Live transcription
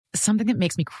Something that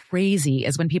makes me crazy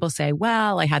is when people say,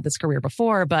 well, I had this career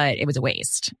before, but it was a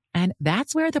waste. And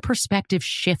that's where the perspective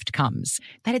shift comes,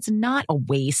 that it's not a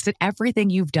waste, that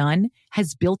everything you've done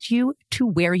has built you to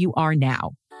where you are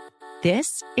now.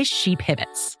 This is She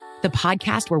Pivots, the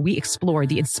podcast where we explore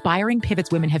the inspiring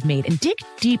pivots women have made and dig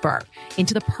deeper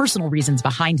into the personal reasons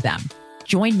behind them.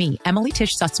 Join me, Emily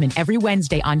Tish Sussman, every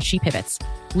Wednesday on She Pivots.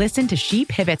 Listen to She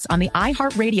Pivots on the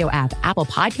iHeartRadio app, Apple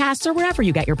Podcasts, or wherever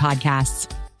you get your podcasts.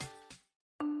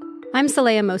 I'm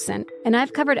Saleha Mohsin, and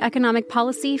I've covered economic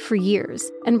policy for years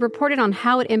and reported on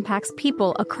how it impacts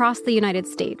people across the United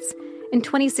States. In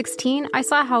 2016, I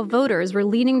saw how voters were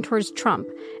leaning towards Trump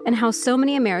and how so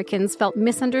many Americans felt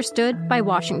misunderstood by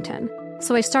Washington.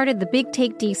 So I started The Big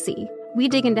Take DC. We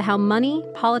dig into how money,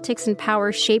 politics, and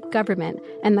power shape government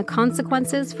and the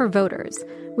consequences for voters.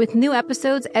 With new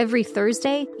episodes every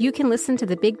Thursday, you can listen to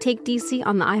The Big Take DC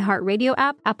on the iHeartRadio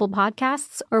app, Apple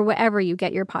Podcasts, or wherever you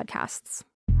get your podcasts.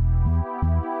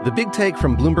 The Big Take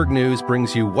from Bloomberg News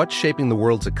brings you what's shaping the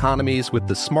world's economies with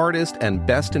the smartest and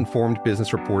best-informed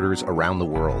business reporters around the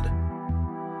world.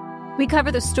 We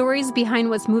cover the stories behind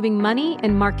what's moving money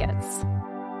and markets,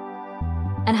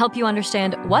 and help you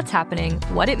understand what's happening,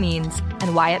 what it means,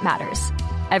 and why it matters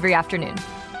every afternoon.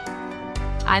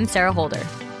 I'm Sarah Holder.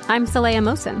 I'm Saleha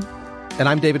Mohsin. And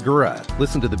I'm David Gura.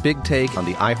 Listen to The Big Take on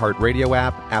the iHeartRadio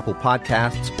app, Apple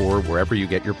Podcasts, or wherever you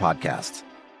get your podcasts.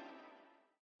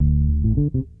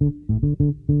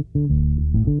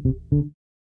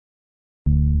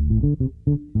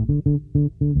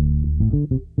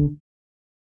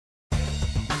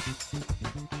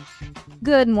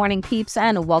 Good morning, peeps,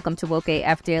 and welcome to Woke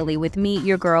AF Daily with me,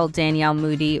 your girl, Danielle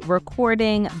Moody,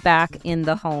 recording back in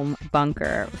the home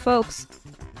bunker. Folks,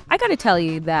 I gotta tell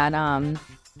you that,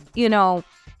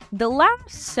 the last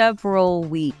several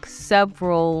weeks,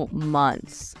 several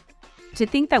months, to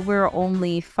think that we're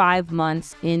only 5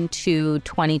 months into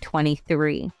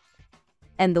 2023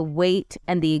 and the weight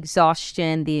and the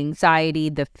exhaustion, the anxiety,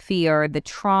 the fear, the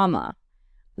trauma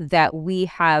that we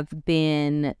have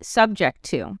been subject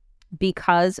to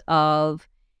because of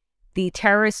the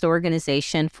terrorist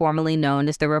organization formerly known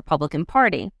as the Republican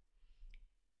Party.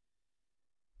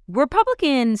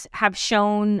 Republicans have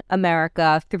shown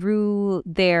America through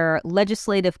their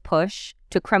legislative push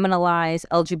to criminalize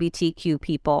LGBTQ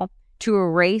people, to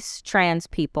erase trans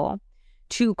people,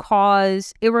 to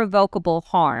cause irrevocable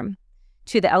harm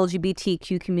to the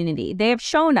LGBTQ community. They have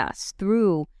shown us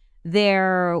through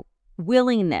their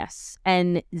willingness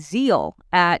and zeal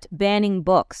at banning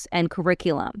books and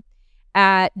curriculum,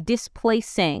 at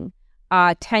displacing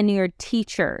tenured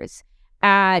teachers,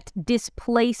 at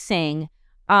displacing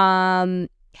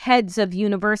heads of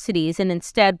universities and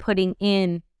instead putting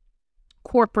in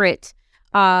corporate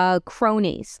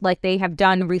cronies like they have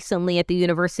done recently at the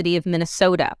University of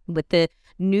Minnesota with the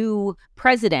new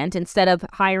president. Instead of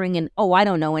hiring an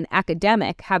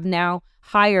academic, have now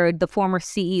hired the former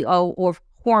CEO of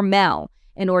Hormel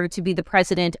in order to be the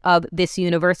president of this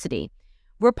university.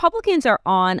 Republicans are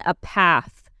on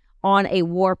a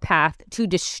war path to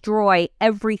destroy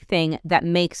everything that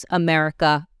makes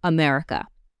America, America.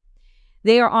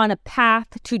 They are on a path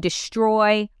to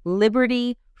destroy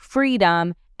liberty,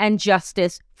 freedom, and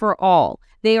justice for all.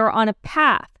 They are on a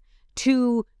path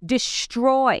to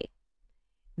destroy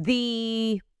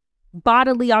the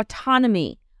bodily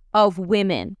autonomy of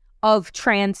women, of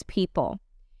trans people.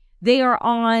 They are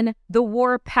on the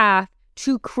war path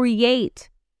to create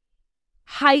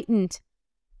heightened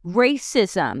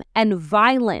racism and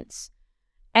violence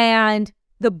and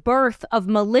the birth of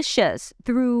militias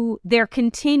through their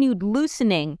continued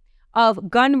loosening of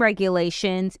gun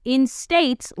regulations in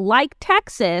states like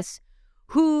Texas,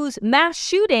 whose mass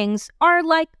shootings are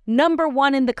like number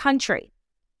one in the country.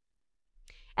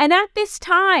 And at this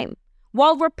time,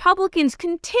 while Republicans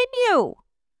continue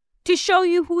to show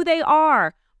you who they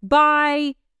are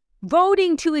by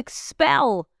voting to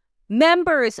expel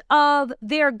members of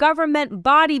their government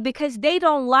body because they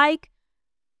don't like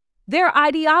their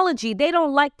ideology, they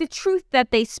don't like the truth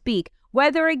that they speak,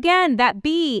 whether, again, that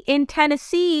be in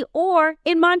Tennessee or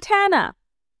in Montana.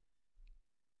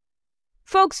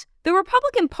 Folks, the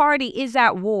Republican Party is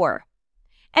at war,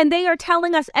 and they are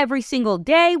telling us every single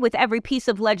day with every piece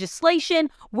of legislation,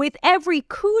 with every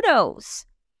kudos,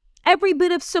 every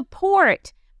bit of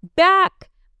support, back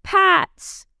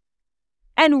pats,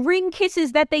 and ring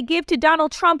kisses that they give to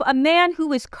Donald Trump, a man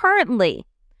who is currently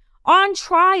on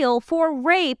trial for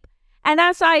rape. And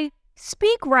as I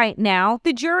speak right now,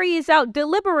 the jury is out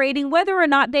deliberating whether or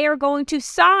not they are going to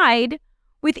side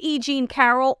with E. Jean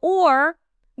Carroll or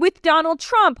with Donald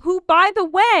Trump, who, by the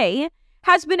way,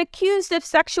 has been accused of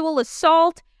sexual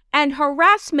assault and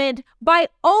harassment by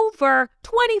over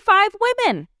 25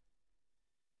 women.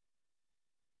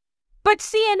 But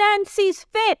CNN sees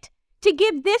fit to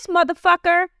give this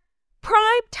motherfucker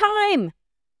prime time,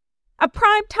 a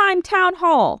primetime town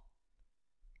hall.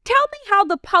 Tell me how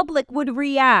the public would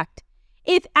react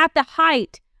if at the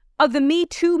height of the Me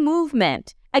Too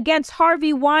movement against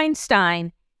Harvey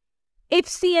Weinstein, if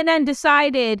CNN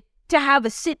decided to have a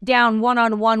sit-down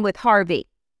one-on-one with Harvey.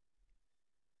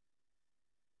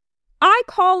 I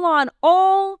call on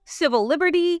all civil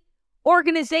liberty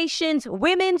organizations,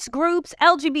 women's groups,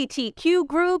 LGBTQ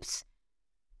groups,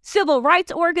 civil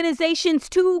rights organizations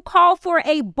to call for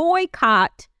a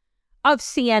boycott of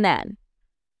CNN.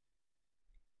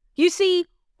 You see,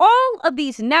 all of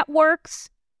these networks,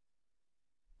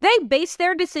 they base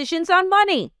their decisions on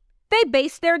money. They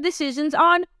base their decisions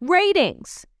on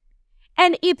ratings.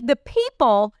 And if the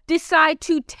people decide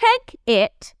to tank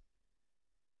it,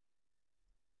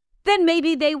 then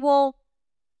maybe they will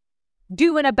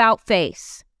do an about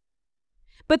face.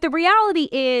 But the reality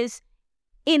is,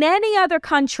 in any other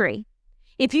country,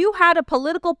 if you had a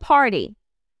political party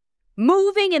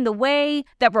moving in the way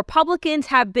that Republicans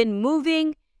have been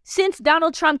moving since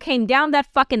Donald Trump came down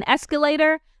that fucking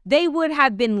escalator, they would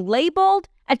have been labeled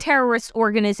a terrorist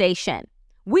organization.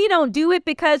 We don't do it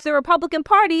because the Republican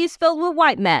Party is filled with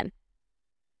white men.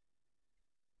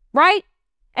 Right?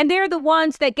 And they're the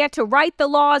ones that get to write the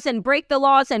laws and break the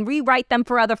laws and rewrite them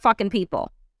for other fucking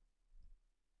people.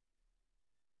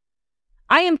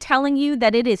 I am telling you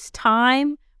that it is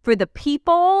time for the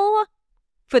people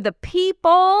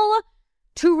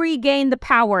to regain the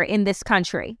power in this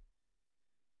country.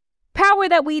 Power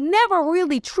that we never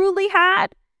really truly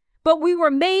had, but we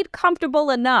were made comfortable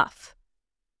enough.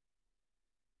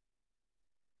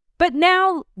 But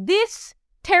now this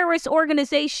terrorist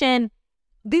organization,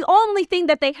 the only thing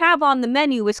that they have on the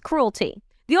menu is cruelty.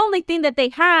 The only thing that they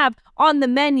have on the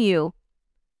menu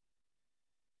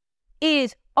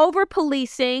is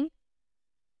over-policing,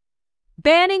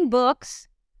 banning books,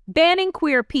 banning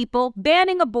queer people,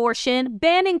 banning abortion,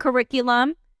 banning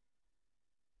curriculum,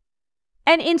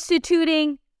 and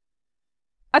instituting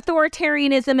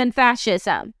authoritarianism and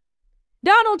fascism.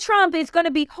 Donald Trump is going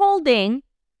to be holding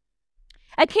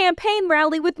a campaign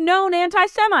rally with known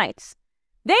anti-Semites.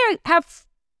 They have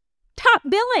top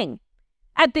billing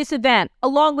at this event,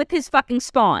 along with his fucking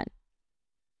spawn.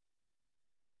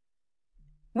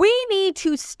 We need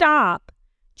to stop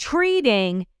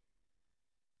treating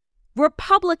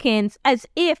Republicans as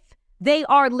if they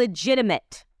are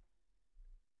legitimate.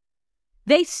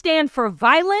 They stand for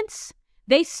violence.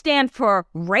 They stand for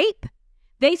rape.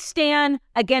 They stand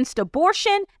against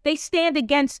abortion. They stand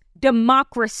against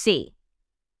democracy.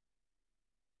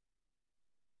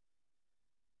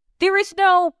 There is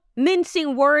no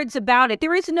mincing words about it.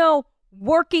 There is no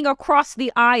working across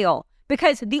the aisle,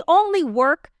 because the only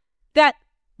work that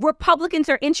Republicans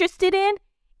are interested in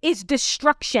is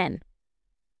destruction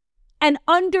and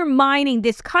undermining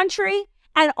this country,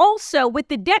 and also with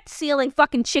the debt ceiling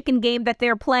fucking chicken game that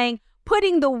they're playing,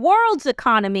 putting the world's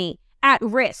economy at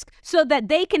risk so that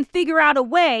they can figure out a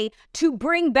way to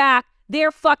bring back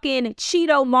their fucking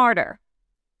Cheeto martyr.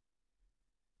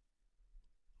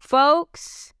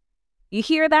 Folks, you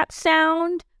hear that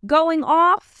sound going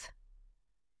off?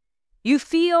 You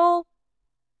feel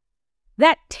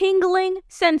that tingling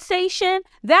sensation?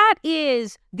 That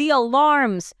is the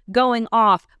alarms going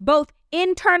off, both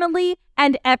internally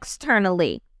and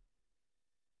externally.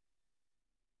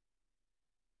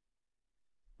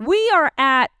 We are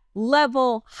at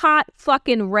level hot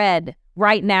fucking red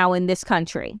right now in this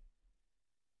country.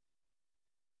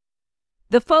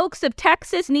 The folks of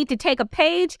Texas need to take a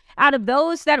page out of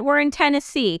those that were in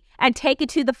Tennessee and take it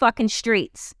to the fucking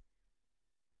streets.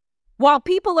 While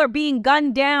people are being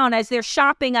gunned down as they're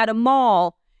shopping at a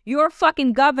mall, your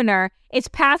fucking governor is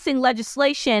passing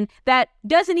legislation that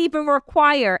doesn't even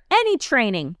require any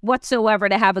training whatsoever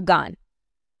to have a gun.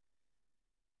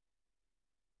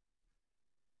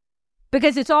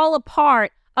 Because it's all a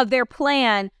part of their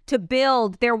plan to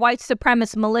build their white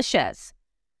supremacist militias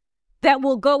that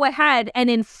will go ahead and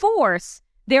enforce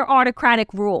their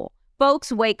autocratic rule.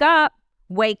 Folks, wake up,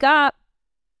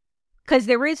 because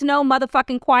there is no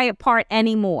motherfucking quiet part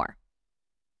anymore.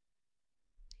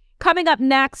 Coming up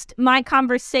next, my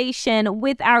conversation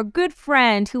with our good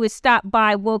friend who has stopped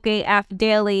by Woke AF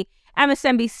Daily,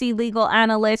 MSNBC legal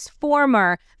analyst,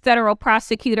 former federal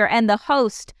prosecutor, and the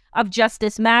host of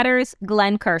Justice Matters,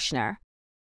 Glenn Kirshner.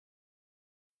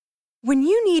 When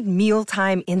you need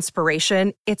mealtime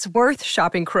inspiration, it's worth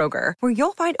shopping Kroger, where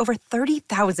you'll find over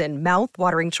 30,000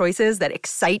 mouth-watering choices that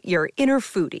excite your inner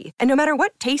foodie. And no matter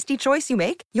what tasty choice you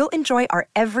make, you'll enjoy our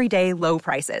everyday low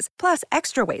prices, plus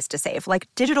extra ways to save, like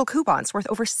digital coupons worth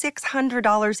over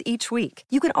 $600 each week.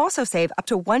 You can also save up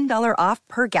to $1 off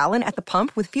per gallon at the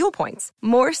pump with fuel points.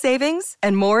 More savings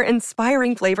and more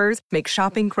inspiring flavors make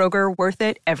shopping Kroger worth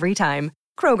it every time.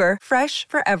 Kroger, fresh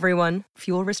for everyone.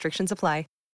 Fuel restrictions apply.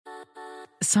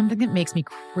 Something that makes me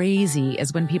crazy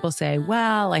is when people say,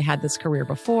 well, I had this career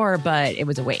before, but it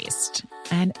was a waste.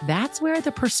 And that's where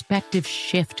the perspective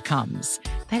shift comes,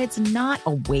 that it's not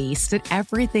a waste, that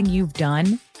everything you've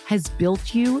done has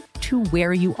built you to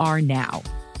where you are now.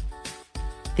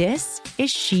 This is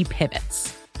She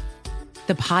Pivots,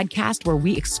 the podcast where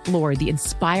we explore the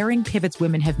inspiring pivots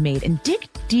women have made and dig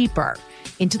deeper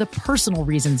into the personal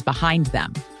reasons behind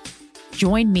them.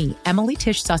 Join me, Emily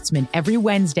Tish Sussman, every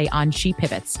Wednesday on She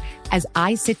Pivots as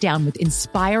I sit down with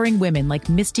inspiring women like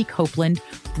Misty Copeland,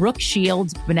 Brooke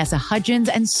Shields, Vanessa Hudgens,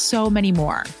 and so many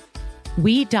more.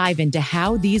 We dive into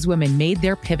how these women made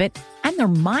their pivot and their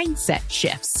mindset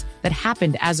shifts that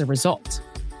happened as a result.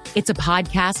 It's a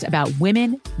podcast about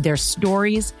women, their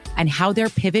stories, and how their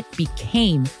pivot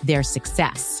became their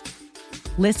success.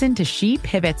 Listen to She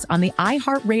Pivots on the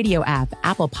iHeartRadio app,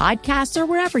 Apple Podcasts, or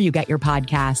wherever you get your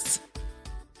podcasts.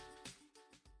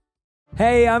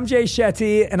 Hey, I'm Jay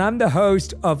Shetty, and I'm the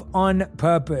host of On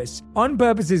Purpose. On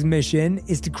Purpose's mission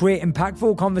is to create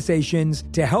impactful conversations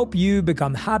to help you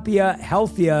become happier,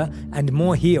 healthier, and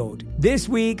more healed. This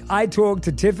week, I talked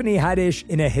to Tiffany Haddish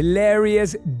in a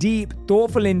hilarious, deep,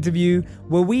 thoughtful interview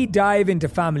where we dive into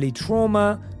family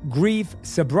trauma, grief,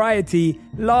 sobriety,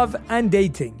 love, and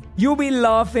dating. You'll be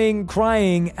laughing,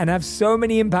 crying, and have so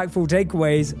many impactful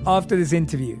takeaways after this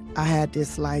interview. I had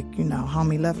this,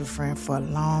 homie lover friend for a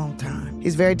long time.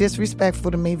 He's very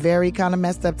disrespectful to me, very kind of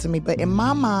messed up to me. But in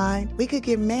my mind, we could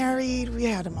get married. We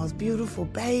had the most beautiful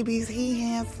babies. He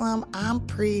handsome, I'm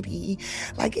pretty.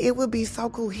 It would be so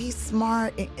cool. He's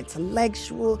smart and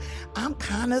intellectual. I'm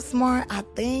kind of smart, I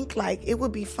think. It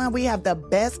would be fun. We have the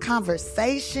best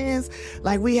conversations.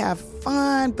 We have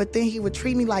fun, but then he would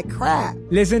treat me like crap.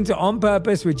 Listen to On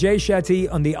Purpose with Jay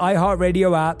Shetty on the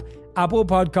iHeartRadio app, Apple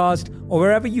Podcast, or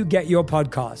wherever you get your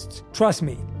podcasts. Trust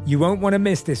me, you won't want to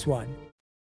miss this one.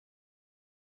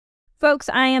 Folks,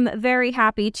 I am very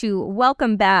happy to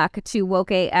welcome back to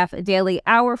Woke AF Daily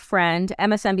our friend,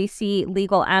 MSNBC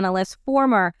legal analyst,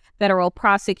 former federal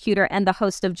prosecutor, and the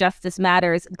host of Justice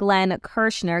Matters, Glenn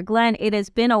Kirshner. Glenn, it has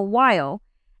been a while,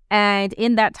 and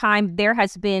in that time, there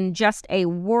has been just a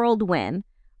whirlwind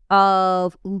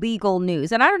of legal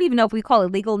news. And I don't even know if we call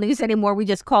it legal news anymore. We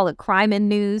just call it crime and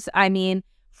news. I mean,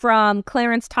 from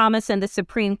Clarence Thomas and the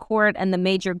Supreme Court and the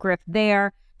major grift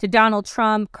there, to Donald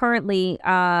Trump, currently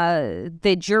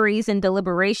the jury's in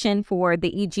deliberation for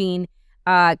the E. Jean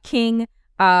King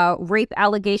rape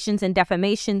allegations and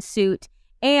defamation suit.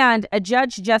 And a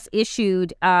judge just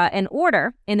issued an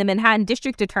order in the Manhattan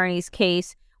District Attorney's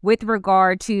case with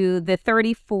regard to the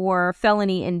 34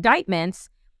 felony indictments,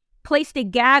 placed a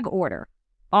gag order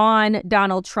on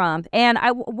Donald Trump. And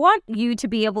I want you to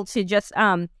be able to just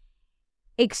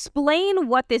explain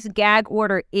what this gag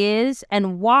order is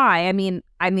and why. I mean,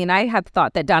 I have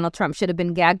thought that Donald Trump should have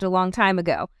been gagged a long time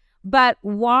ago, but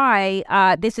why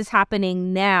this is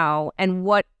happening now and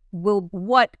what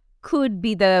could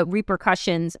be the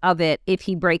repercussions of it if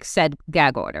he breaks said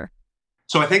gag order.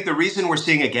 So I think the reason we're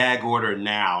seeing a gag order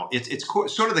now, it's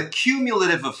sort of the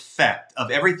cumulative effect of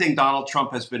everything Donald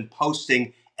Trump has been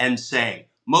posting and saying.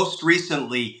 Most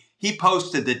recently, he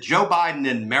posted that Joe Biden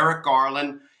and Merrick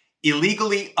Garland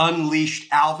illegally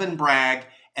unleashed Alvin Bragg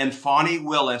and Fani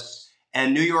Willis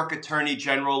and New York Attorney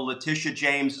General Letitia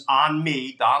James on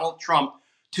me, Donald Trump,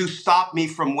 to stop me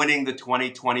from winning the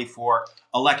 2024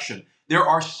 election. There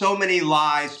are so many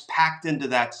lies packed into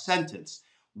that sentence.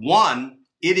 One,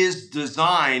 it is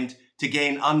designed to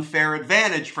gain unfair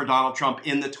advantage for Donald Trump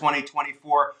in the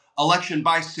 2024 election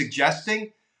by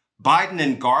suggesting Biden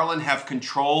and Garland have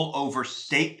control over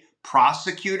state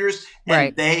prosecutors, and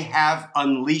right. They have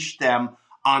unleashed them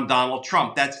on Donald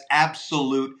Trump. That's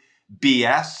absolute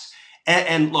BS.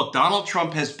 And look, Donald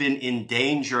Trump has been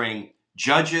endangering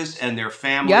judges and their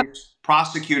families,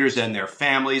 prosecutors and their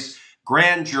families,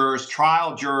 grand jurors,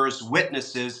 trial jurors,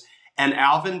 witnesses. And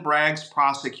Alvin Bragg's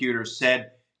prosecutors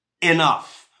said,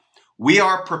 enough. We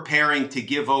are preparing to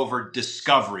give over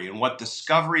discovery. And what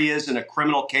discovery is in a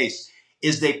criminal case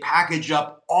is they package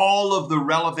up all of the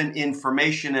relevant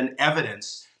information and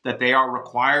evidence that they are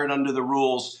required under the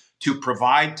rules to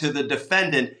provide to the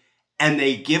defendant, and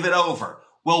they give it over.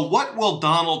 Well, what will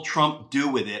Donald Trump do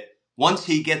with it once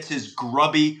he gets his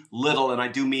grubby little, and I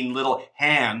do mean little,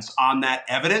 hands on that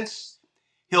evidence,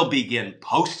 he'll begin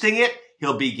posting it.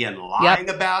 He'll begin lying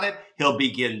about it. He'll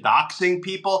begin doxing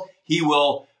people. He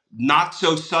will not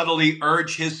so subtly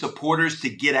urge his supporters to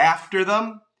get after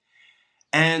them.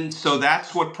 And so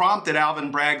that's what prompted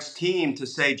Alvin Bragg's team to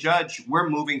say, Judge, we're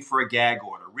moving for a gag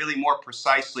order, really more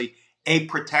precisely a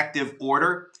protective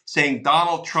order, saying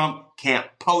Donald Trump can't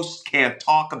post, can't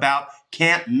talk about,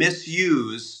 can't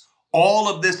misuse all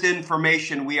of this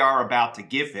information we are about to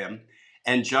give him.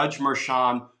 And Judge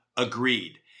Merchan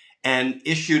agreed and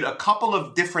issued a couple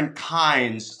of different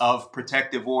kinds of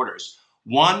protective orders.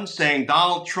 One saying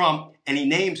Donald Trump, and he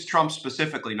names Trump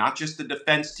specifically, not just the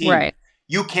defense team. Right.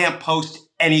 You can't post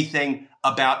anything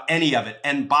about any of it.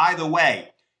 And by the way,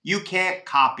 you can't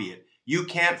copy it. You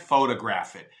can't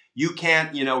photograph it. You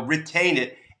can't, retain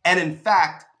it. And in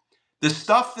fact, the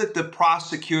stuff that the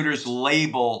prosecutors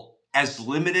label as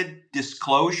limited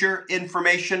disclosure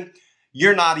information,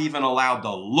 you're not even allowed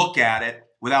to look at it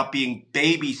without being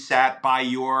babysat by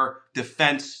your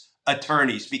defense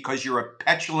attorneys because you're a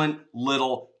petulant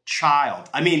little child.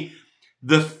 I mean,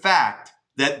 the fact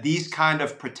that these kind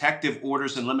of protective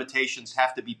orders and limitations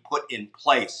have to be put in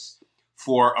place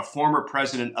for a former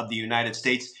president of the United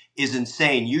States is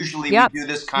insane. Usually we do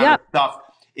this kind of stuff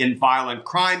in violent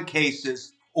crime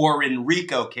cases or in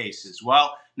RICO cases.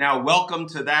 Well, now welcome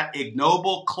to that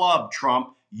ignoble club,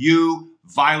 Trump, you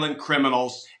violent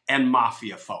criminals and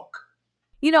mafia folk.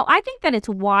 I think that it's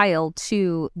wild,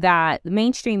 too, that the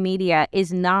mainstream media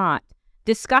is not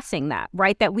discussing that,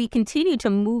 right? That we continue to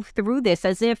move through this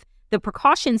as if the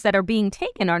precautions that are being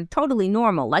taken are totally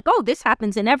normal. Like, oh, this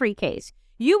happens in every case.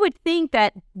 You would think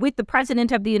that with the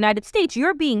president of the United States,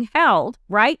 you're being held,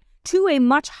 right, to a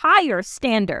much higher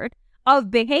standard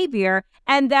of behavior,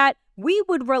 and that we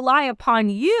would rely upon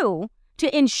you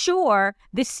to ensure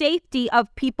the safety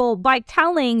of people by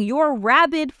telling your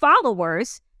rabid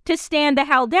followers to stand the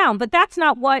hell down. But that's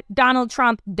not what Donald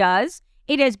Trump does.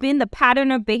 It has been the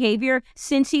pattern of behavior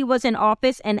since he was in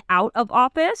office and out of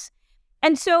office.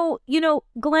 And so,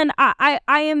 Glenn, I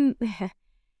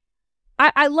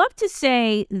love to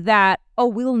say that, oh,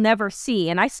 we'll never see.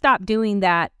 And I stopped doing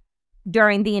that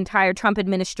during the entire Trump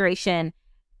administration,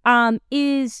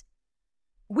 is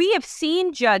we have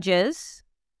seen judges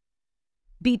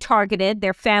be targeted,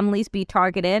 their families be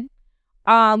targeted.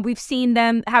 We've seen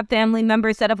them have family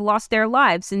members that have lost their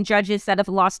lives and judges that have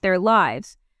lost their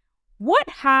lives. What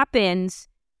happens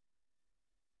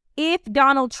if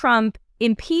Donald Trump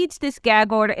impedes this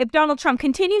gag order, if Donald Trump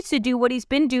continues to do what he's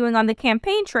been doing on the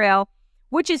campaign trail,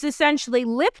 which is essentially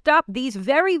lift up these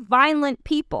very violent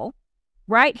people,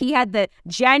 right? He had the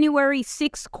January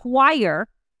 6th choir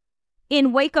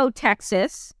in Waco,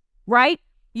 Texas, right?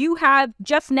 You have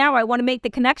just now, I want to make the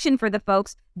connection for the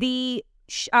folks, the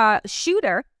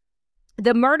shooter,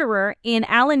 the murderer in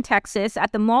Allen, Texas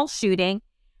at the mall shooting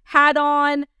had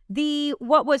on the,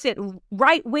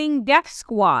 right-wing death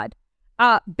squad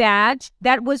badge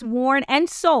that was worn and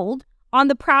sold on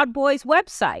the Proud Boys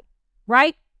website,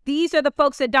 right? These are the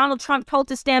folks that Donald Trump told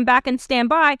to stand back and stand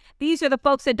by. These are the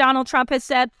folks that Donald Trump has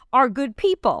said are good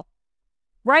people,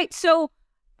 right? So,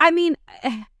 I mean,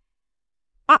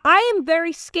 I am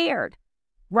very scared,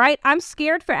 right? I'm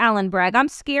scared for Alvin Bragg. I'm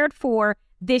scared for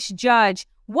this judge.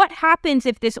 What happens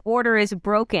if this order is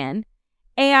broken?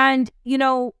 And,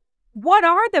 what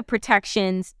are the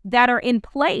protections that are in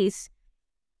place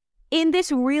in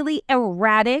this really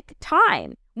erratic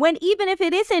time? When even if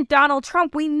it isn't Donald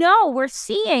Trump, we know we're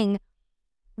seeing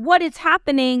what is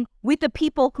happening with the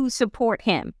people who support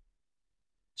him.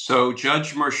 So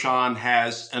Judge Merchan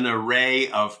has an array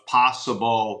of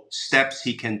possible steps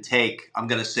he can take, I'm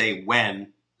going to say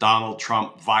when Donald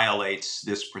Trump violates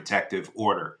this protective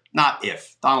order. Not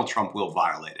if. Donald Trump will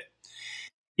violate it.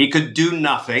 He could do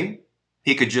nothing.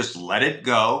 He could just let it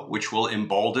go, which will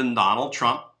embolden Donald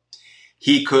Trump.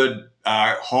 He could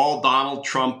haul Donald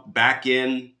Trump back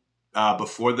in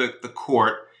before the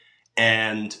court,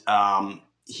 and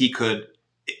he could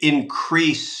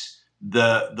increase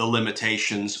the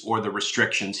limitations or the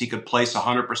restrictions. He could place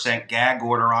 100% gag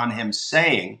order on him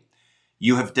saying,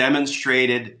 you have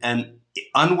demonstrated an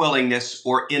unwillingness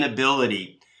or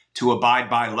inability to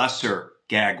abide by lesser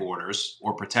gag orders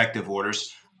or protective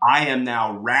orders. I am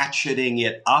now ratcheting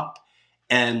it up.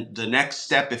 And the next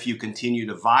step, if you continue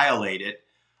to violate it,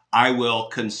 I will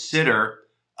consider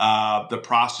the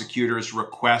prosecutor's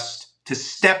request to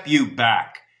step you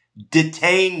back,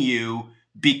 detain you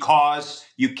because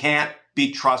you can't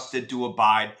be trusted to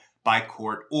abide by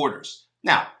court orders.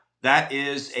 Now, that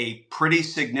is a pretty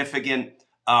significant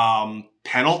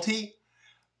penalty.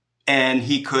 And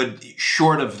he could,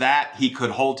 short of that, he could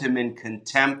hold him in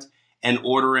contempt and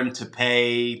order him to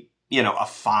pay, a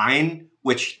fine,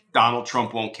 which Donald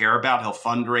Trump won't care about. He'll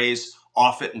fundraise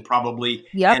off it and probably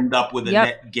end up with a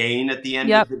net gain at the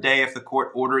end of the day if the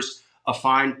court orders a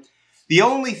fine. The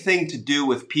only thing to do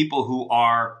with people who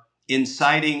are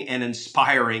inciting and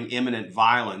inspiring imminent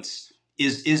violence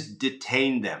is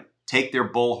detain them, take their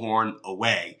bullhorn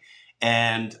away.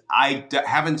 And I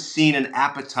haven't seen an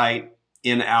appetite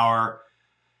in our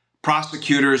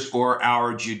prosecutors or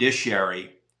our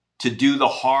judiciary to do the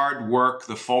hard work,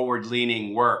 the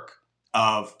forward-leaning work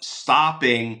of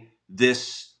stopping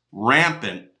this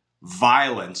rampant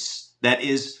violence that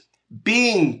is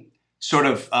being sort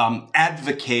of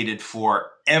advocated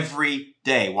for every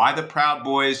day. Why the Proud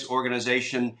Boys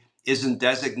organization isn't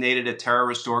designated a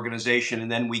terrorist organization,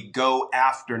 and then we go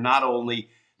after not only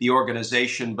the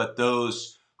organization, but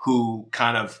those who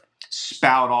kind of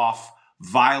spout off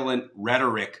violent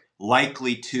rhetoric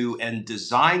likely to and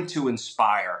designed to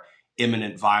inspire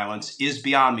imminent violence is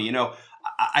beyond me.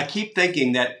 I keep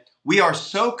thinking that we are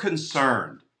so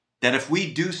concerned that if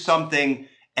we do something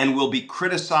and will be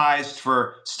criticized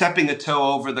for stepping a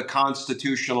toe over the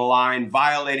constitutional line,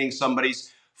 violating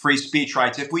somebody's free speech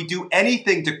rights, if we do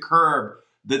anything to curb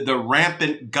the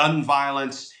rampant gun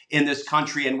violence in this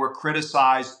country and we're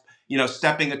criticized,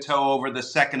 stepping a toe over the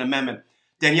Second Amendment,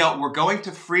 Danielle, we're going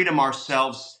to freedom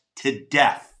ourselves to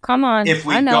death. Come on. If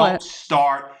we don't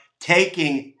start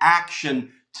taking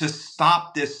action to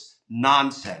stop this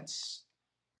nonsense.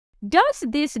 Does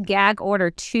this gag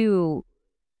order too,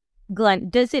 Glenn,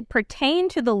 does it pertain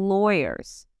to the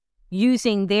lawyers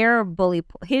using their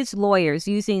his lawyers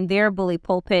using their bully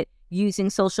pulpit, using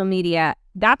social media?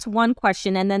 That's one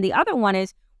question. And then the other one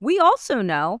is, we also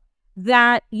know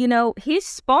that, his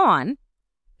spawn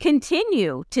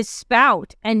continue to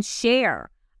spout and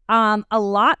share a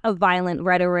lot of violent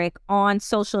rhetoric on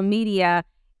social media.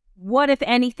 What, if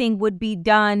anything, would be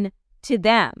done to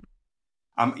them?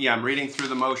 I'm reading through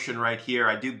the motion right here.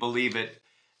 I do believe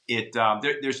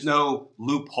there's no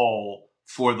loophole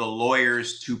for the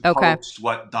lawyers to post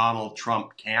what Donald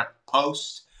Trump can't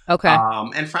post. Okay.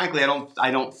 And frankly,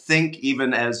 I don't think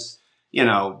even as,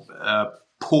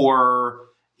 poor,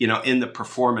 in the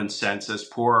performance sense, as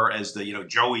poor as the,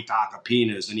 Joey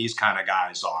Takapinas and these kind of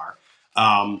guys are.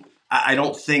 I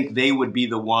don't think they would be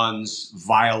the ones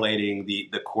violating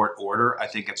the court order. I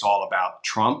think it's all about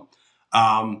Trump.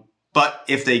 But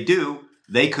if they do,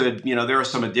 they could, there are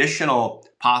some additional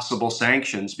possible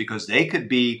sanctions because they could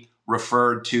be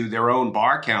referred to their own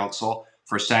bar counsel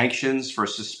for sanctions, for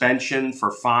suspension,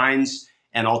 for fines,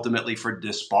 and ultimately for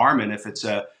disbarment if it's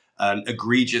an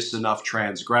egregious enough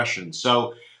transgression.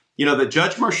 So, the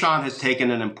Judge Merchan has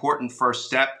taken an important first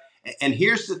step. And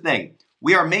here's the thing.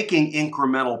 We are making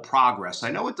incremental progress.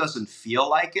 I know it doesn't feel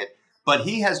like it, but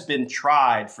he has been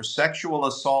tried for sexual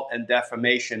assault and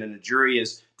defamation, and the jury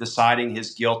is deciding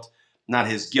his guilt, not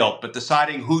his guilt, but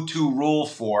deciding who to rule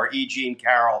for, E. Jean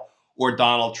Carroll or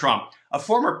Donald Trump. A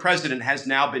former president has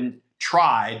now been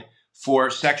tried for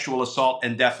sexual assault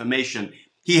and defamation.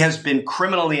 He has been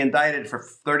criminally indicted for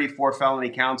 34 felony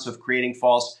counts of creating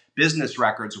false business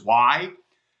records. Why?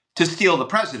 To steal the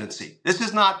presidency. This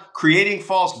is not creating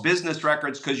false business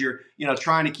records because you're,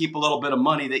 trying to keep a little bit of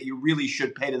money that you really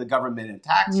should pay to the government in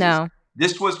taxes. No.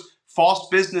 This was false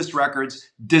business records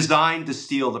designed to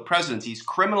steal the presidency. He's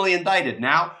criminally indicted.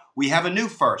 Now we have a new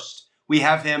first. We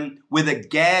have him with a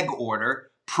gag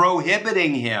order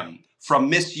prohibiting him from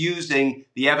misusing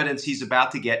the evidence he's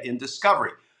about to get in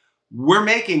discovery. We're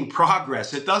making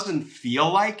progress. It doesn't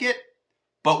feel like it,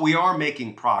 but we are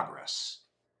making progress.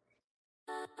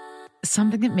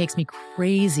 Something that makes me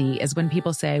crazy is when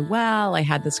people say, well, I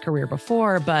had this career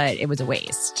before, but it was a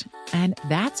waste. And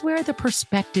that's where the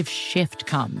perspective shift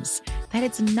comes, that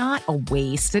it's not a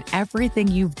waste, that everything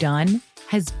you've done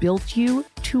has built you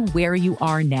to where you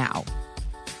are now.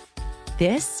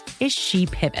 This is She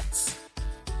Pivots,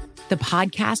 the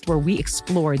podcast where we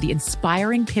explore the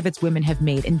inspiring pivots women have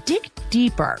made and dig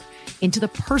deeper into the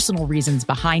personal reasons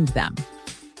behind them.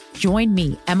 Join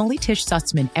me, Emily Tish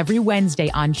Sussman, every Wednesday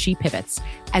on She Pivots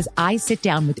as I sit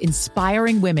down with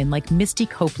inspiring women like Misty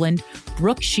Copeland,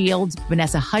 Brooke Shields,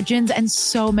 Vanessa Hudgens, and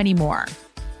so many more.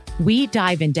 We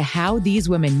dive into how these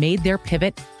women made their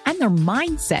pivot and their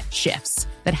mindset shifts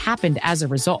that happened as a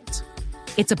result.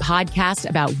 It's a podcast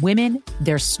about women,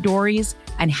 their stories,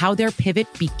 and how their pivot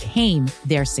became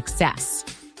their success.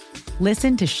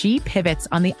 Listen to She Pivots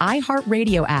on the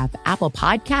iHeartRadio app, Apple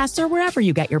Podcasts, or wherever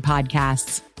you get your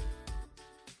podcasts.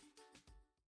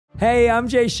 Hey, I'm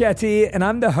Jay Shetty, and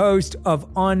I'm the host of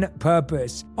On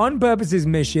Purpose. On Purpose's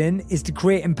mission is to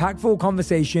create impactful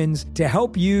conversations to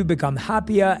help you become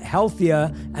happier,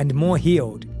 healthier, and more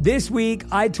healed. This week,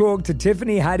 I talked to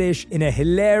Tiffany Haddish in a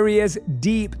hilarious,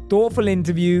 deep, thoughtful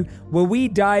interview where we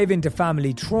dive into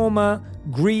family trauma,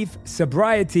 grief,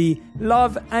 sobriety,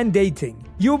 love, and dating.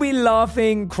 You'll be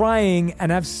laughing, crying,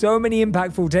 and have so many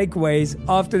impactful takeaways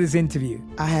after this interview.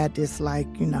 I had this,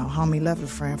 homie lover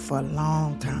friend for a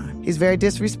long time. He's very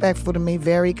disrespectful to me,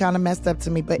 very kind of messed up to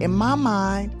me. But in my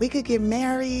mind, we could get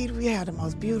married. We had the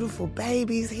most beautiful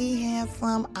babies. He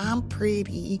handsome, I'm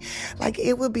pretty.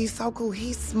 It would be so cool.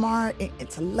 He's smart and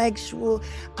intellectual.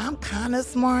 I'm kind of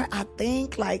smart, I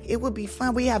think. It would be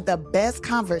fun. We have the best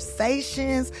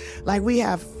conversations. We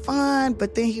have fun,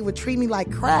 but then he would treat me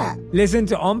like crap. Listen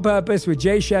to On Purpose with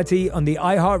Jay Shetty on the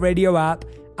iHeartRadio app,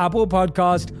 Apple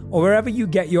Podcast, or wherever you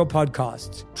get your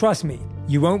podcasts. Trust me,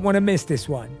 you won't want to miss this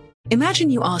one. Imagine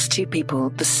you ask two people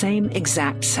the same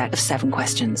exact set of 7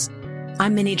 questions.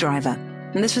 I'm Minnie Driver,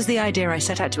 and this was the idea I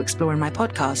set out to explore in my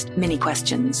podcast, Mini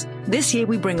Questions. This year,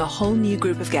 we bring a whole new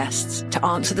group of guests to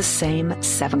answer the same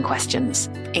 7 questions,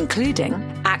 including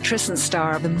actress and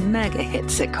star of the mega hit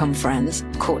sitcom Friends,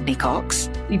 Courtney Cox.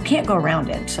 You can't go around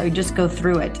it, so you just go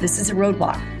through it. This is a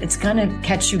roadblock. It's going to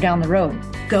catch you down the road.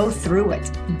 Go through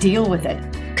it. Deal with it.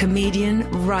 Comedian,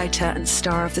 writer, and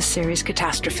star of the series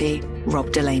Catastrophe,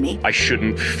 Rob Delaney. I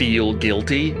shouldn't feel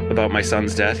guilty about my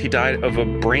son's death. He died of a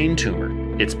brain tumor.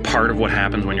 It's part of what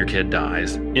happens when your kid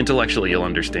dies. Intellectually, you'll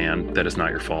understand that it's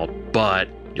not your fault, but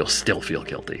you'll still feel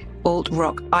guilty.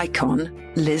 Alt-rock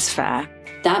icon, Liz Phair.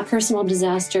 That personal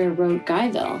disaster wrote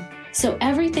Guyville. So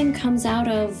everything comes out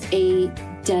of a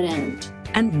dead end.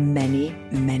 And many,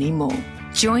 many more.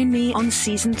 Join me on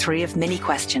Season 3 of Mini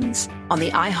Questions on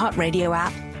the iHeartRadio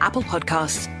app, Apple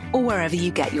Podcasts, or wherever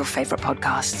you get your favorite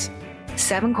podcasts.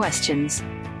 7 questions,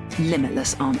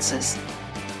 limitless answers.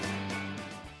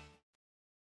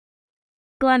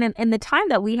 Glenn, in the time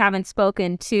that we haven't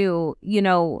spoken to,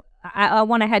 I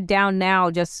want to head down now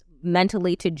just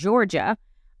mentally to Georgia,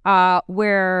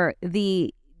 where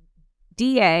the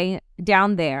DA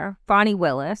down there, Fani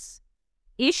Willis,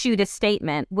 issued a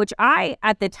statement, which I,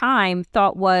 at the time,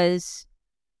 thought was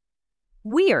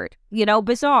weird,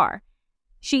 bizarre.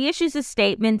 She issues a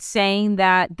statement saying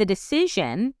that the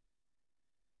decision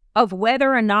of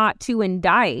whether or not to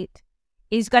indict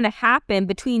is going to happen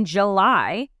between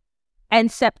July and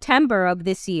September of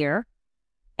this year,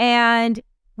 and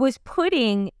was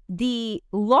putting the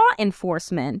law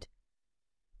enforcement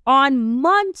on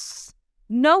months'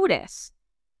 notice.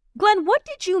 Glenn, what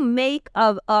did you make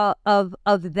of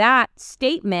that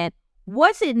statement?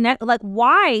 Was it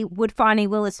why would Fani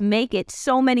Willis make it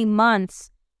so many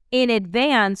months in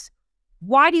advance?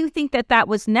 Why do you think that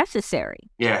was necessary?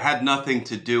 Yeah, it had nothing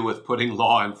to do with putting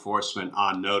law enforcement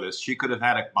on notice. She could have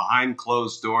had a behind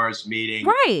closed doors meeting,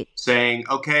 right, saying,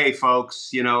 okay, folks,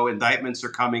 indictments are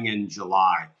coming in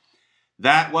July.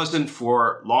 That wasn't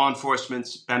for law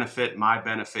enforcement's benefit, my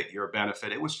benefit, your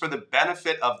benefit. It was for the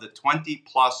benefit of the 20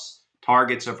 plus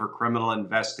targets of her criminal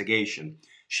investigation.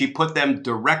 She put them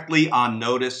directly on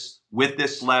notice with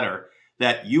this letter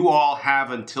that you all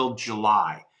have until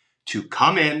July to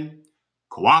come in,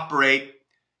 cooperate,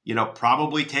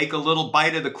 probably take a little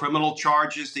bite of the criminal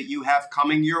charges that you have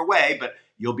coming your way, but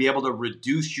you'll be able to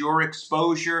reduce your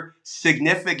exposure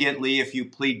significantly if you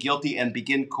plead guilty and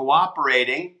begin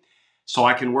cooperating so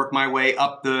I can work my way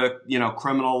up the,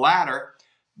 criminal ladder.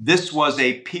 This was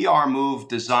a PR move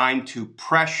designed to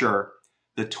pressure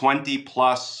the 20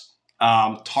 plus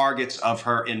targets of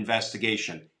her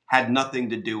investigation. Had nothing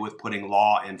to do with putting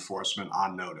law enforcement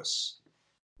on notice.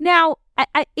 Now,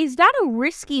 is that a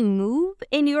risky move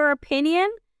in your opinion?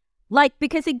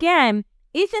 Because again,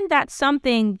 isn't that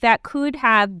something that could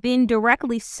have been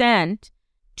directly sent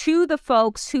to the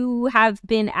folks who have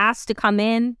been asked to come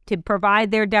in to provide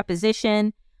their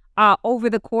deposition over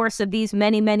the course of these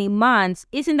many, many months?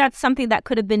 Isn't that something that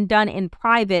could have been done in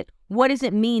private? What does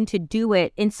it mean to do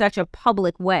it in such a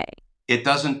public way? It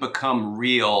doesn't become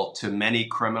real to many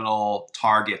criminal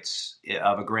targets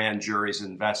of a grand jury's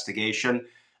investigation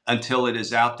until it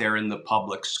is out there in the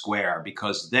public square,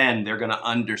 because then they're going to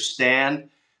understand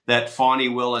that Fani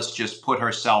Willis just put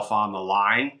herself on the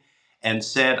line and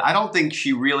said, I don't think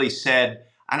she really said,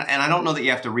 and I don't know that you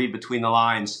have to read between the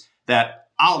lines, that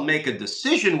I'll make a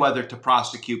decision whether to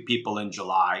prosecute people in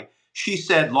July. She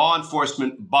said, law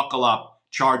enforcement, buckle up,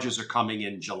 charges are coming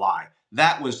in July.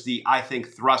 That was the, I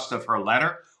think, thrust of her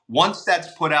letter. Once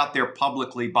that's put out there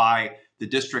publicly by the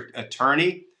district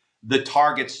attorney, the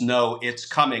targets know it's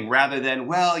coming, rather than,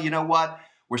 well, you know what?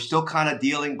 We're still kind of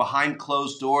dealing behind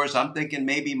closed doors. I'm thinking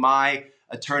maybe my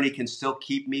attorney can still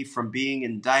keep me from being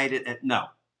indicted. No.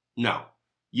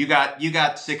 You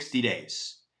got 60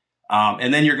 days.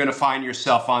 And then you're going to find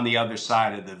yourself on the other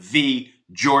side of the V,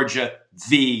 Georgia,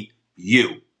 V,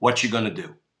 U. What you going to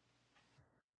do?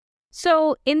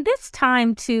 So in this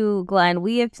time too, Glenn,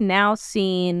 we have now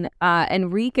seen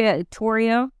Enrique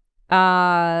Torrio,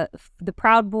 the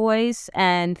Proud Boys,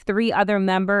 and 3 other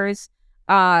members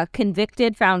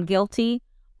convicted, found guilty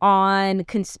on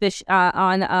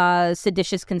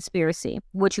seditious conspiracy,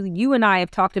 which you and I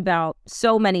have talked about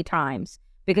so many times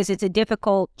because it's a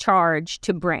difficult charge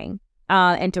to bring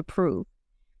and to prove.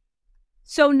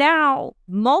 So now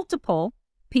multiple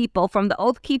people, from the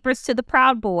Oath Keepers to the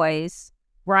Proud Boys,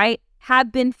 right,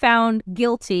 have been found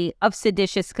guilty of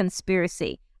seditious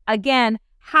conspiracy. Again,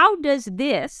 how does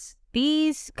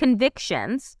these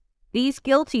convictions, these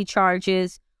guilty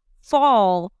charges,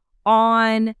 fall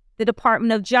on the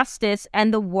Department of Justice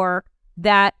and the work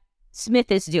that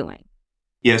Smith is doing?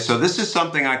 Yeah, so this is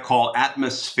something I call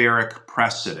atmospheric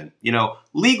precedent.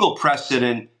 Legal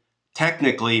precedent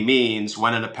technically means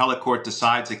when an appellate court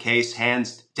decides a case,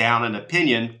 hands down an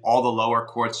opinion, all the lower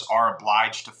courts are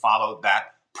obliged to follow that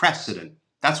precedent.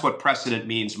 That's what precedent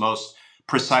means most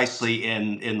precisely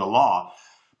in the law.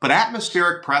 But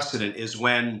atmospheric precedent is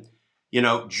when,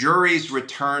 juries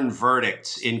return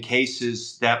verdicts in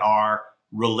cases that are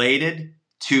related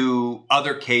to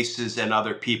other cases and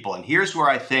other people. And here's where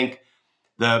I think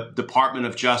the Department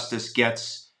of Justice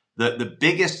gets the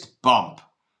biggest bump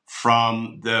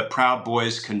from the Proud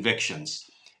Boys convictions.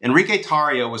 Enrique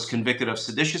Tarrio was convicted of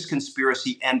seditious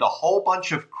conspiracy and a whole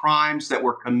bunch of crimes that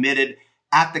were committed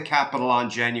at the Capitol on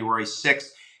January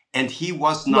 6th. And he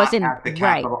wasn't at the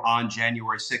Capitol on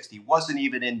January 6th. He wasn't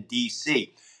even in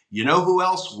D.C. You know who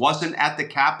else wasn't at the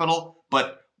Capitol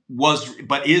but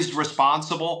is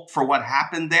responsible for what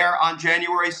happened there on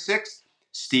January 6th?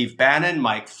 Steve Bannon,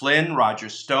 Mike Flynn, Roger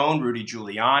Stone, Rudy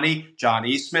Giuliani, John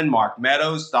Eastman, Mark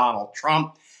Meadows, Donald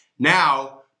Trump.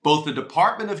 Now, both the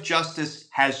Department of Justice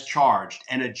has charged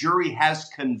and a jury has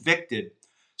convicted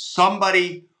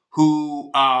somebody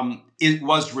who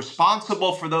was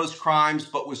responsible for those crimes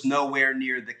but was nowhere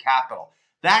near the Capitol.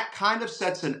 That kind of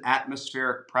sets an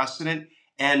atmospheric precedent.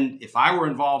 And if I were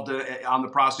involved on the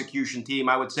prosecution team,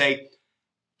 I would say,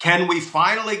 can we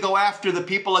finally go after the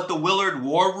people at the Willard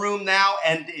War Room now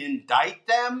and indict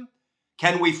them?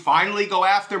 Can we finally go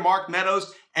after Mark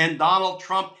Meadows and Donald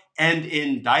Trump and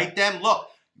indict them? Look,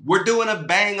 we're doing a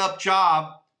bang-up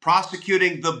job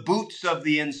prosecuting the boots of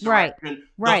the insurrection,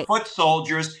 the foot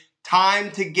soldiers.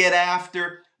 Time to get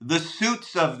after the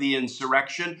suits of the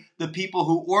insurrection, the people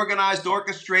who organized,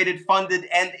 orchestrated, funded,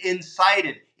 and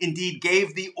incited, indeed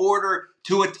gave the order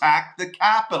to attack the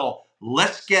Capitol.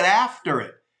 Let's get after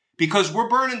it because we're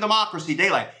burning democracy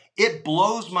daylight. It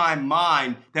blows my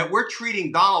mind that we're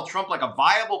treating Donald Trump like a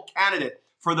viable candidate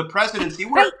for the presidency.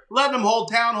 We're letting him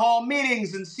hold town hall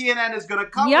meetings and CNN is going to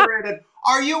cover it. And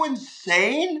are you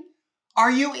insane?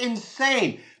 Are you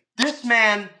insane? This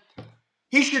man,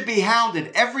 he should be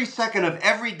hounded every second of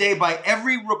every day by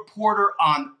every reporter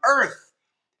on earth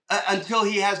until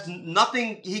he has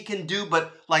nothing he can do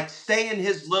but stay in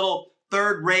his little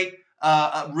third-rate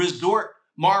resort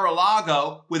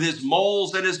Mar-a-Lago with his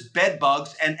moles and his bed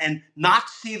bugs and not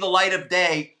see the light of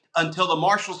day until the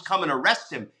marshals come and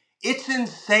arrest him. It's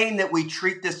insane that we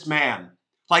treat this man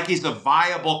like he's a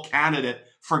viable candidate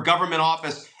for government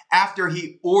office after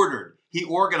he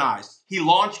organized, he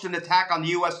launched an attack on the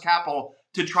U.S. Capitol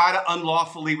to try to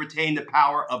unlawfully retain the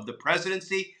power of the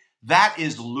presidency. That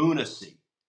is lunacy.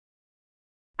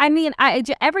 I mean,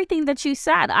 everything that you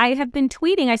said, I have been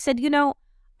tweeting. I said,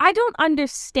 I don't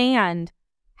understand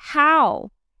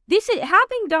how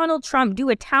having Donald Trump do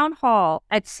a town hall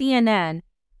at CNN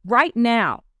right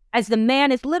now, as the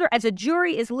man is as a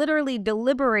jury is literally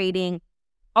deliberating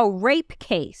a rape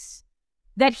case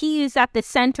that he is at the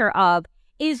center of,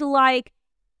 is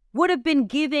would have been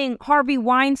giving Harvey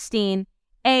Weinstein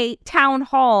a town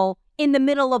hall in the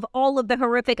middle of all of the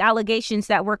horrific allegations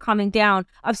that were coming down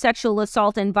of sexual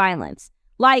assault and violence.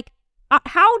 I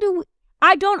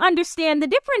don't understand the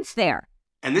difference there.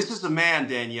 And this is a man,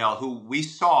 Danielle, who we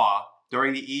saw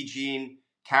during the E. Jean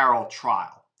Carroll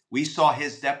trial. We saw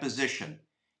his deposition.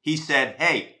 He said,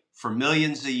 hey, for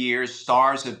millions of years,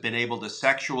 stars have been able to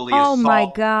sexually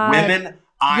assault women.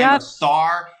 I'm a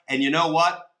star. And you know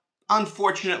what?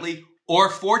 Unfortunately or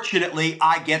fortunately,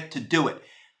 I get to do it.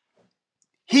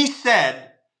 He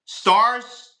said,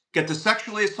 stars get to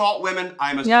sexually assault women.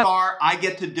 I'm a star. I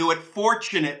get to do it.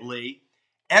 Fortunately,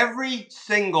 every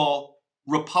single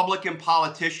Republican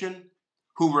politician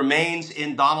who remains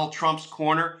in Donald Trump's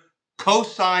corner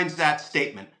co-signs that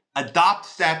statement,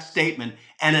 adopts that statement,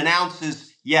 and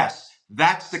announces, yes,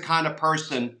 that's the kind of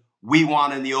person we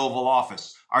want in the Oval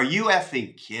Office. Are you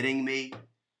effing kidding me?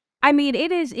 I mean,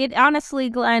 honestly,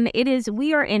 Glenn,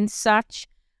 we are in such,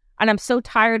 and I'm so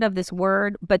tired of this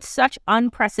word, but such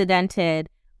unprecedented,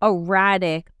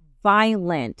 erratic,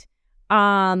 violent,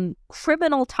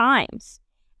 criminal times.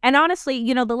 And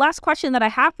honestly, the last question that I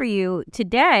have for you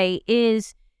today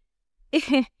is,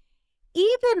 even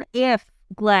if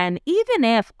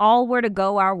all were to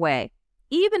go our way,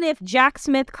 even if Jack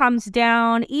Smith comes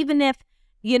down, even if,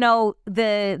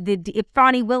 if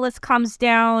Fani Willis comes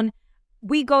down,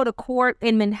 we go to court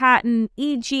in Manhattan,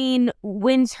 E. Jean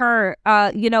wins her,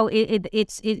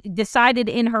 it's decided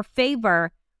in her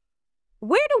favor.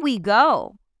 Where do we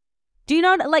go? Do you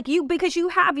know, because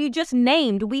you just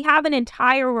named, we have an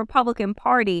entire Republican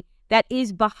Party that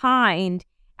is behind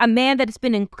a man that has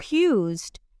been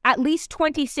accused at least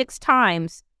 26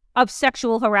 times of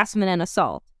sexual harassment and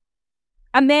assault.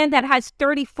 A man that has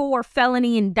 34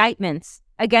 felony indictments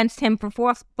against him for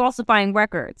falsifying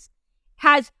records,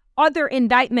 has other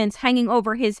indictments hanging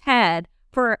over his head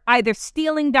for either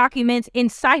stealing documents,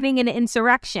 inciting an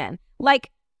insurrection.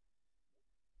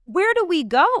 Where do we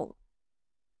go?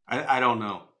 I don't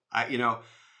know. I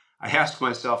ask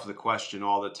myself the question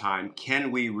all the time, can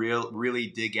we really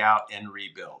dig out and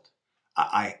rebuild?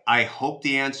 I hope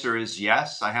the answer is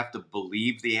yes. I have to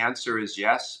believe the answer is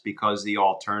yes, because the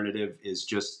alternative is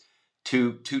just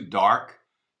too dark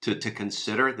to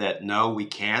consider that, no, we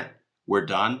can't. We're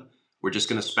done. We're just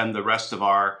going to spend the rest of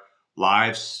our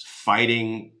lives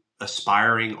fighting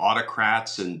aspiring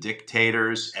autocrats and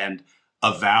dictators and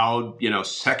avowed,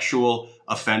 sexual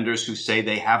offenders who say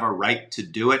they have a right to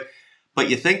do it. But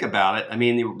you think about it,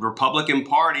 the Republican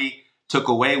Party took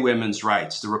away women's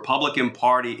rights. The Republican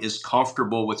Party is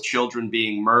comfortable with children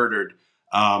being murdered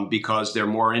because they're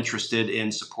more interested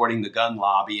in supporting the gun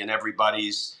lobby and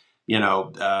everybody's,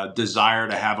 desire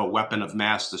to have a weapon of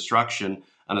mass destruction,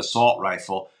 an assault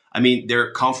rifle.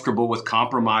 They're comfortable with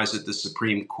compromise at the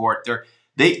Supreme Court.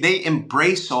 They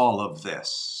embrace all of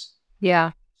this.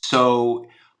 Yeah. So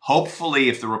hopefully,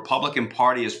 if the Republican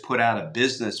Party is put out of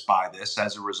business by this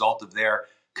as a result of their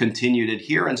continued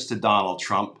adherence to Donald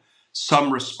Trump,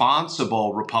 some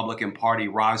responsible Republican Party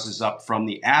rises up from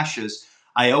the ashes.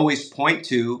 I always point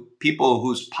to people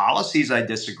whose policies I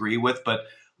disagree with, but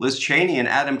Liz Cheney and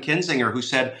Adam Kinzinger, who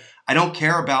said, I don't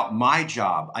care about my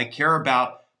job. I care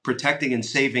about protecting and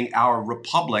saving our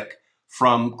republic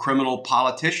from criminal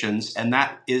politicians. And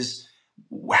that is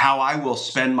how I will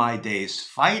spend my days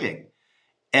fighting.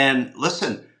 And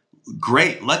listen,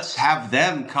 great. Let's have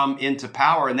them come into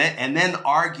power and then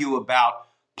argue about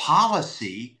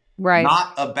policy, right?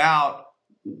 Not about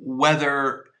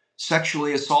whether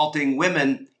sexually assaulting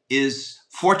women is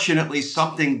fortunately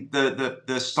something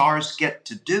the stars get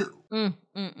to do.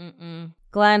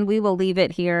 Glenn, we will leave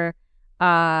it here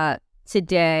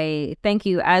today. Thank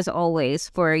you, as always,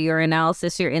 for your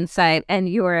analysis, your insight, and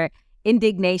your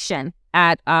indignation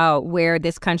at where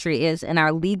this country is and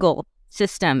our legal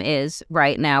system is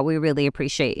right now. We really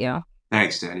appreciate you.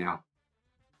 Thanks, Danielle.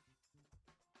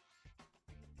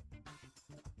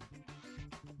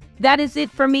 That is it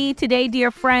for me today,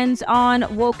 dear friends,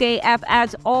 on Woke AF.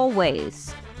 As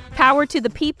always, power to the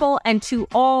people, and to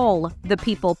all the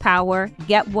people power.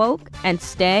 Get woke and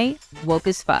stay woke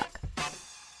as fuck.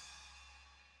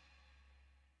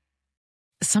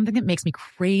 Something that makes me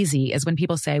crazy is when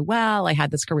people say, well, I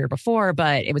had this career before,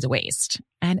 but it was a waste.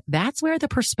 And that's where the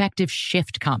perspective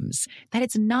shift comes, that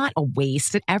it's not a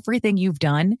waste, that everything you've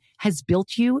done has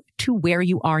built you to where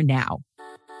you are now.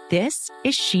 This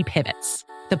is She Pivots,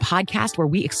 the podcast where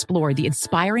we explore the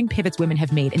inspiring pivots women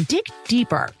have made and dig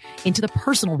deeper into the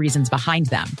personal reasons behind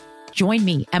them. Join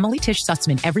me, Emily Tish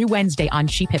Sussman, every Wednesday on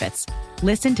She Pivots.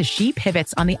 Listen to She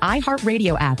Pivots on the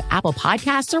iHeartRadio app, Apple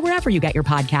Podcasts, or wherever you get your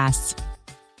podcasts.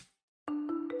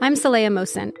 I'm Saleha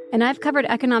Mohsin, and I've covered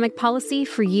economic policy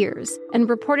for years and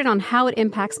reported on how it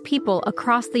impacts people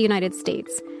across the United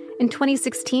States. In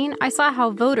 2016, I saw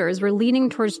how voters were leaning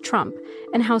towards Trump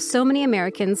and how so many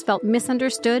Americans felt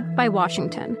misunderstood by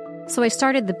Washington. So I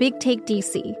started The Big Take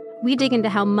DC. We dig into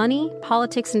how money,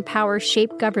 politics, and power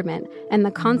shape government and the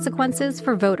consequences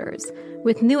for voters.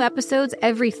 With new episodes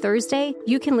every Thursday,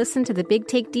 you can listen to The Big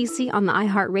Take DC on the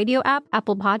iHeartRadio app,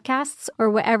 Apple Podcasts, or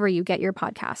wherever you get your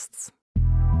podcasts.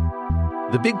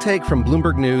 The Big Take from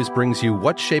Bloomberg News brings you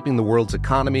what's shaping the world's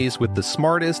economies with the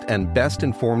smartest and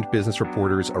best-informed business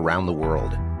reporters around the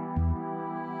world.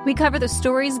 We cover the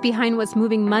stories behind what's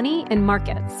moving money and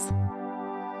markets.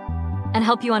 and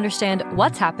help you understand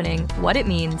what's happening, what it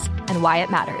means, and why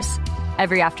it matters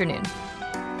every afternoon.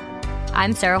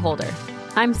 I'm Sarah Holder.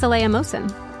 I'm Saleha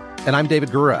Mohsin. And I'm David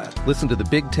Gura. Listen to The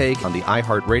Big Take on the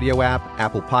iHeartRadio app,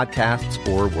 Apple Podcasts,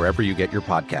 or wherever you get your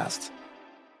podcasts.